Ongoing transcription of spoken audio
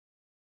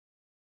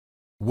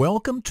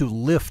Welcome to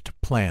lift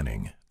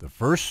planning, the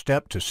first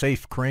step to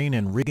safe crane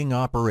and rigging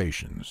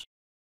operations.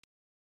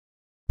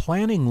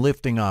 Planning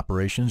lifting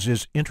operations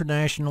is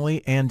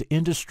internationally and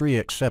industry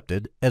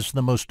accepted as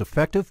the most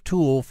effective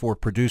tool for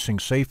producing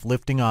safe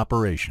lifting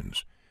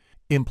operations.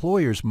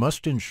 Employers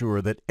must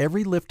ensure that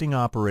every lifting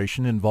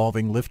operation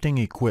involving lifting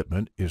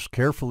equipment is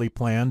carefully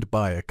planned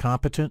by a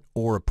competent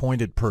or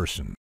appointed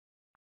person.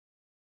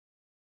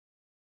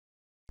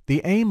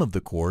 The aim of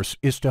the course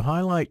is to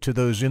highlight to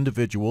those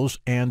individuals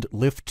and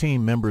lift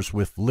team members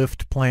with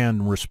lift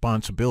plan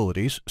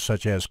responsibilities,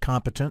 such as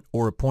competent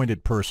or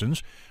appointed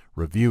persons,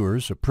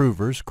 reviewers,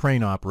 approvers,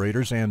 crane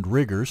operators, and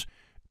riggers,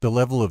 the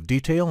level of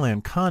detail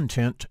and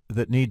content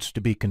that needs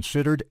to be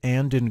considered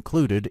and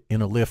included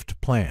in a lift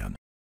plan.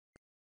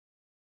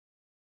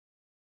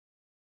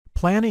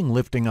 Planning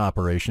lifting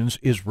operations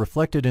is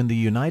reflected in the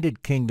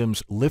United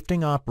Kingdom's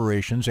lifting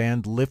operations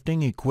and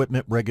lifting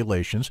equipment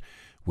regulations,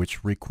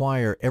 which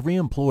require every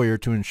employer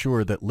to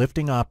ensure that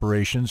lifting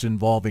operations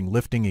involving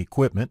lifting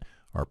equipment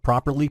are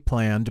properly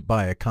planned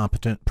by a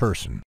competent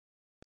person.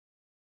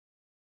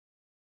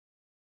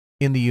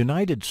 In the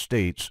United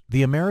States,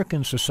 the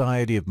American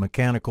Society of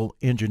Mechanical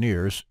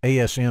Engineers,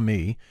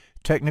 ASME,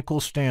 Technical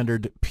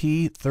Standard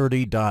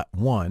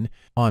P30.1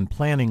 on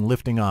planning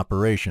lifting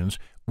operations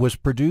was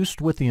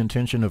produced with the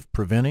intention of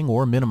preventing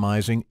or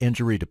minimizing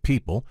injury to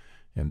people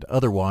and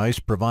otherwise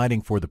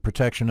providing for the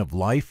protection of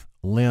life,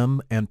 limb,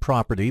 and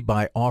property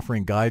by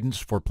offering guidance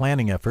for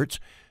planning efforts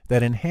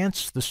that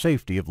enhance the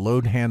safety of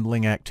load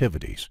handling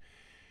activities.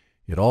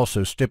 It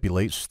also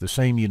stipulates the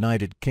same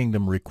United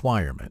Kingdom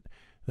requirement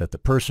that the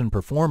person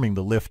performing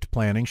the lift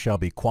planning shall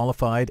be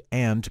qualified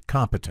and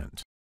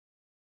competent.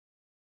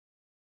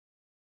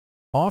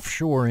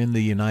 Offshore in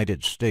the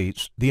United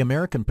States, the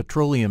American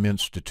Petroleum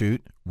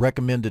Institute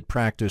Recommended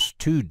Practice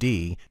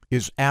 2D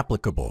is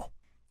applicable.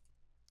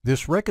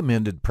 This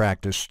recommended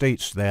practice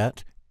states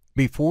that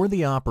before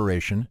the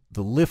operation,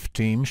 the lift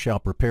team shall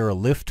prepare a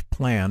lift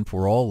plan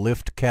for all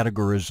lift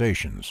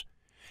categorizations,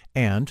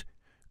 and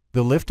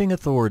the lifting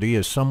authority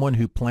is someone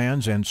who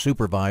plans and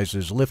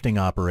supervises lifting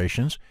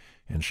operations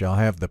and shall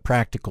have the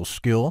practical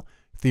skill,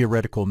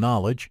 theoretical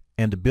knowledge,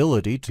 and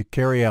ability to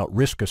carry out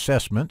risk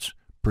assessments,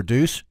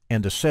 produce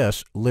and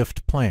assess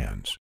lift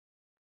plans.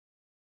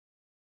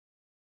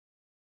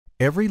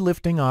 Every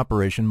lifting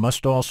operation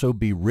must also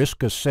be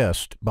risk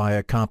assessed by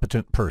a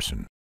competent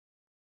person.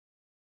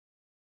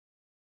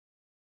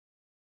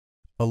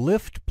 A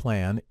lift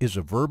plan is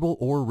a verbal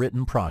or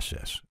written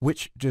process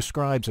which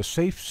describes a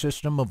safe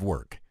system of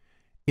work.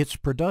 Its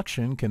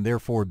production can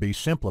therefore be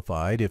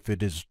simplified if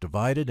it is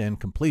divided and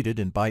completed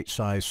in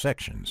bite-sized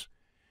sections.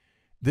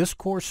 This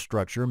course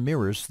structure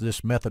mirrors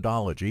this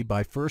methodology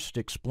by first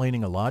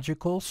explaining a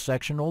logical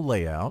sectional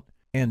layout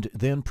and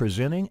then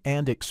presenting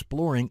and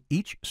exploring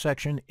each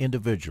section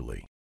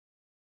individually.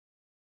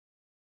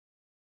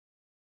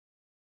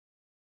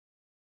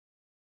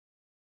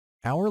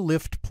 Our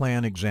lift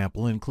plan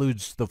example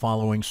includes the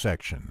following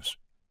sections: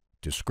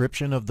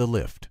 description of the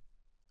lift,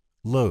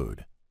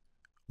 load,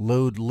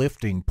 load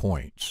lifting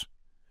points,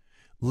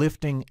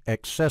 lifting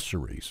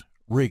accessories,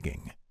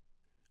 rigging,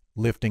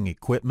 lifting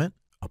equipment,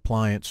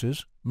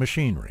 appliances,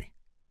 machinery,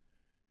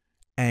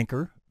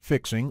 anchor,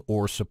 fixing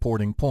or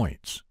supporting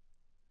points,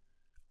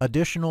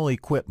 additional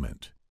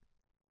equipment,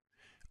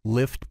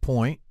 lift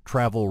point,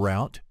 travel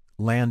route,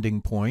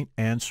 landing point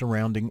and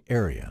surrounding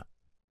area,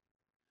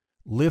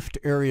 lift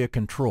area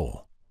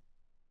control,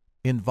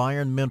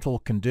 environmental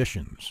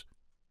conditions,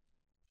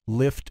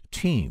 lift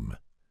team,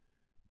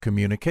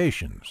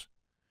 communications,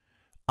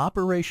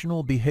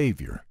 operational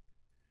behavior,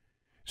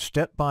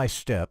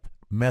 step-by-step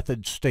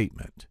method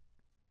statement,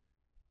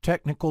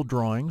 technical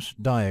drawings,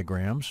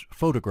 diagrams,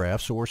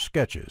 photographs, or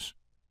sketches,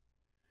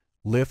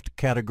 lift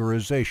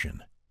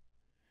categorization,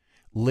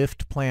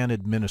 lift plan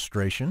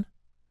administration,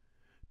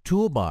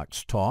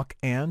 toolbox talk,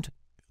 and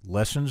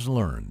lessons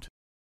learned.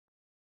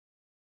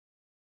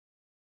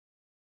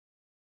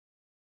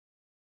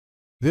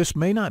 This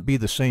may not be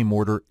the same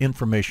order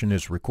information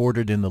is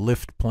recorded in the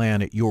lift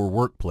plan at your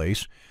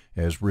workplace,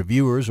 as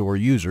reviewers or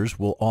users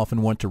will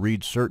often want to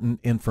read certain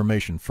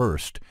information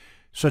first,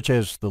 such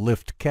as the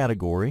lift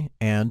category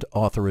and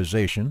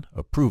authorization,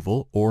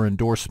 approval, or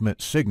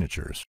endorsement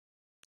signatures.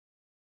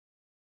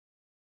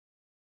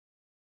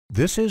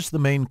 This is the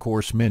main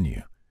course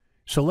menu.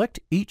 Select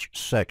each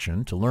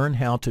section to learn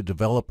how to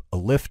develop a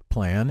lift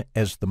plan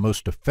as the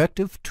most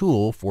effective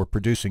tool for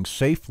producing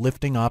safe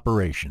lifting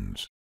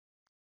operations.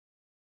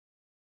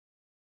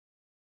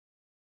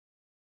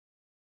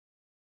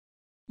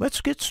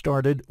 Let's get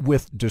started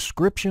with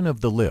description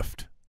of the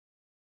lift.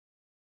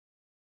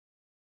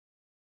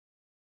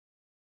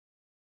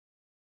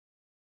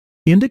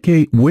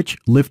 Indicate which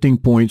lifting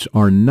points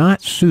are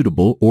not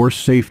suitable or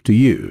safe to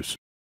use.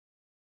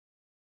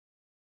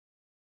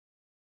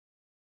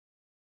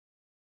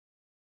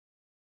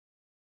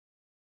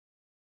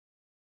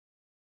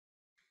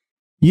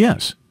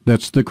 Yes,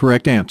 that's the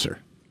correct answer.